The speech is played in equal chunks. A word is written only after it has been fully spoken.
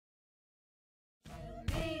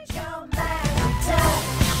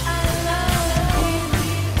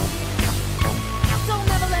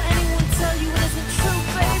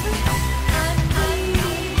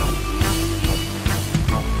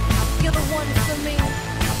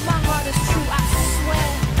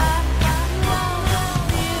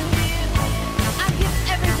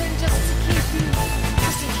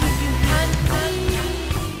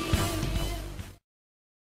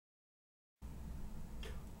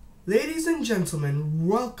Ladies and gentlemen,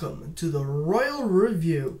 welcome to the Royal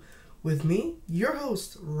Review with me, your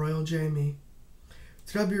host, RoyalJME.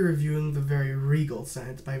 Today I'll be reviewing the very regal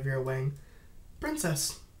scent by Vera Wang,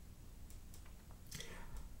 Princess.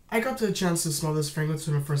 I got the chance to smell this fragrance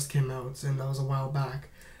when it first came out, and that was a while back.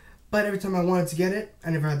 But every time I wanted to get it,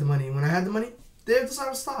 I never had the money. When I had the money, they was out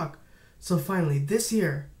of stock. So finally, this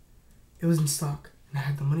year, it was in stock, and I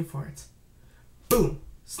had the money for it. Boom!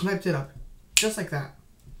 Sniped it up. Just like that.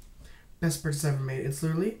 Best purchase ever made. It's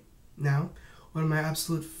literally, now, one of my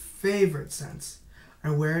absolute favorite scents.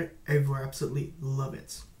 I wear it everywhere. Absolutely love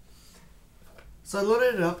it. So I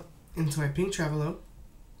loaded it up into my pink Travelo,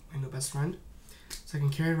 my new best friend, so I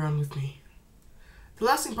can carry it around with me. The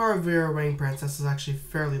lasting power of Vera Wang Princess is actually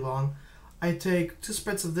fairly long. I take 2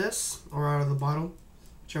 spritz of this, or out of the bottle,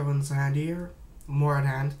 whichever one's handier, more at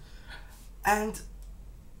hand, and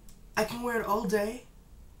I can wear it all day,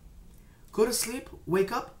 go to sleep,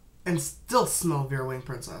 wake up, and still smell Vera Wang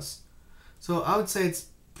Princess. So I would say it's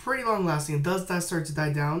pretty long lasting. It does start to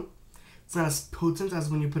die down. It's not as potent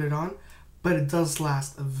as when you put it on, but it does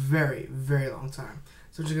last a very, very long time.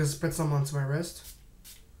 So I'm just going to spritz some onto my wrist.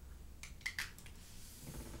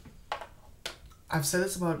 I've said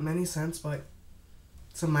this about many scents, but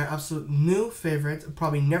some of my absolute new favorite,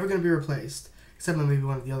 probably never going to be replaced, except for maybe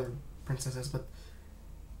one of the other princesses, but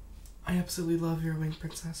I absolutely love Vera Wang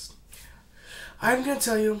Princess. I'm going to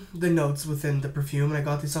tell you the notes within the perfume, and I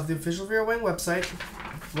got these off the official Vera Wang website.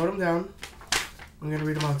 Wrote them down. I'm going to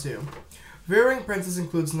read them out to you. Vera Wang Princess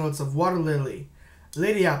includes notes of water lily,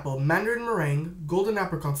 lady apple, mandarin meringue, golden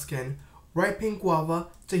apricot skin, ripe pink guava,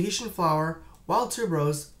 Tahitian flower, wild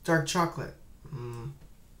tuberose, dark chocolate.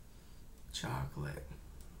 Chocolate.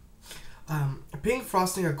 Pink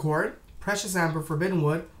frosting accord, precious amber forbidden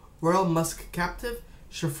wood, royal musk captive,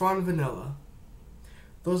 chiffon vanilla.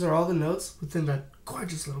 Those are all the notes within that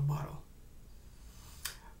gorgeous little bottle.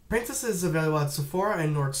 Princess is available at Sephora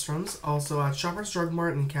and Nordstrom's, also at Shoppers Drug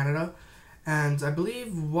Mart in Canada, and I believe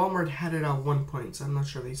Walmart had it at one point, so I'm not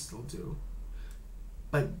sure they still do.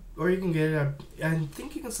 Or you can get it at, I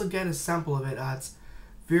think you can still get a sample of it at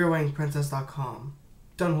verawangprincess.com.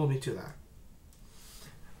 Don't hold me to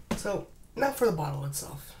that. So, now for the bottle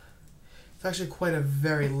itself. It's actually quite a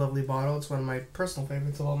very lovely bottle. It's one of my personal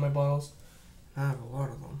favorites of all my bottles. I have a lot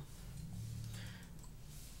of them.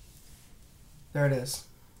 There it is.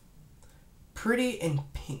 Pretty in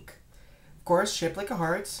pink. Of course, shaped like a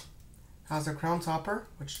heart. Has a crown topper,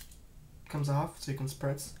 which comes off so you can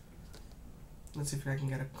spritz. Let's see if I can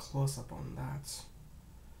get a close-up on that.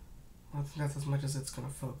 I don't think that's as much as it's going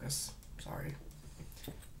to focus. Sorry.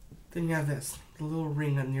 Then you have this. The little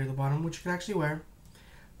ring near the bottom, which you can actually wear.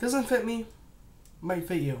 Doesn't fit me. Might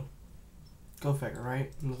fit you. Go figure,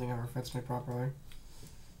 right? Nothing ever fits me properly.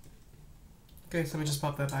 Okay, so let me just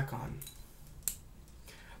pop that back on.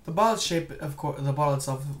 The bottle shape, of course, the bottle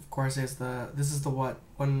itself, of course, is this is the what,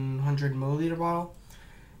 100 milliliter bottle.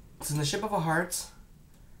 It's in the shape of a heart,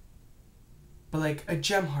 but like a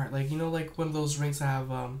gem heart, like, you know, like one of those rings that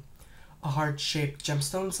have a heart-shaped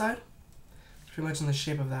gemstone inside. Pretty much in the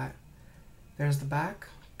shape of that. There's the back,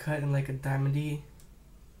 cut in like a diamondy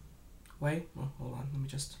way. Oh, hold on, let me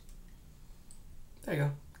just. There you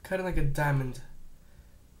go. Cut in like a diamond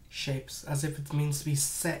shapes, as if it means to be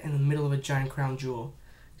set in the middle of a giant crown jewel.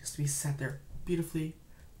 Just to be set there, beautifully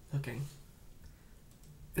looking.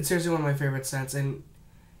 It's seriously one of my favorite scents, and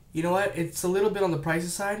you know what? It's a little bit on the pricey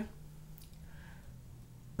side,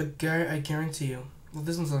 but I guarantee you, well,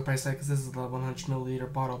 this one's on the price side because this is the 100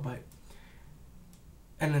 milliliter bottle, but,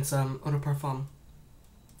 and it's eau de parfum.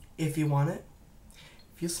 If you want it,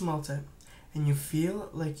 if you smelt it, and you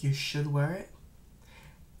feel like you should wear it,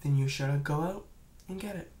 then you should go out and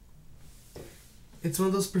get it. It's one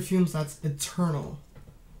of those perfumes that's eternal.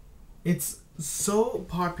 It's so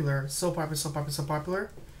popular, so popular, so popular, so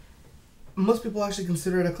popular. Most people actually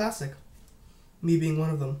consider it a classic. Me being one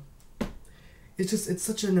of them. It's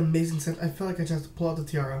such an amazing scent. I feel like I just have to pull out the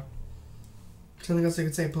tiara. Something else I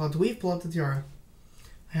could say, pull out the weave, pull out the tiara.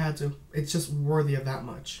 I had to. It's just worthy of that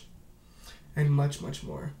much. And much, much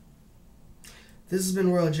more. This has been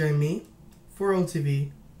RoyalJME for Royal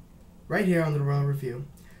TV. Right here on the Royal Review.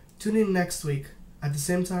 Tune in next week at the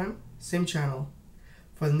same time, same channel,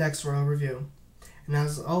 for the next Royal Review. And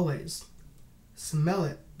as always, smell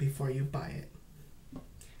it before you buy it.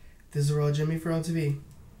 This is RoyalJME for Royal TV.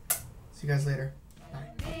 See you guys later.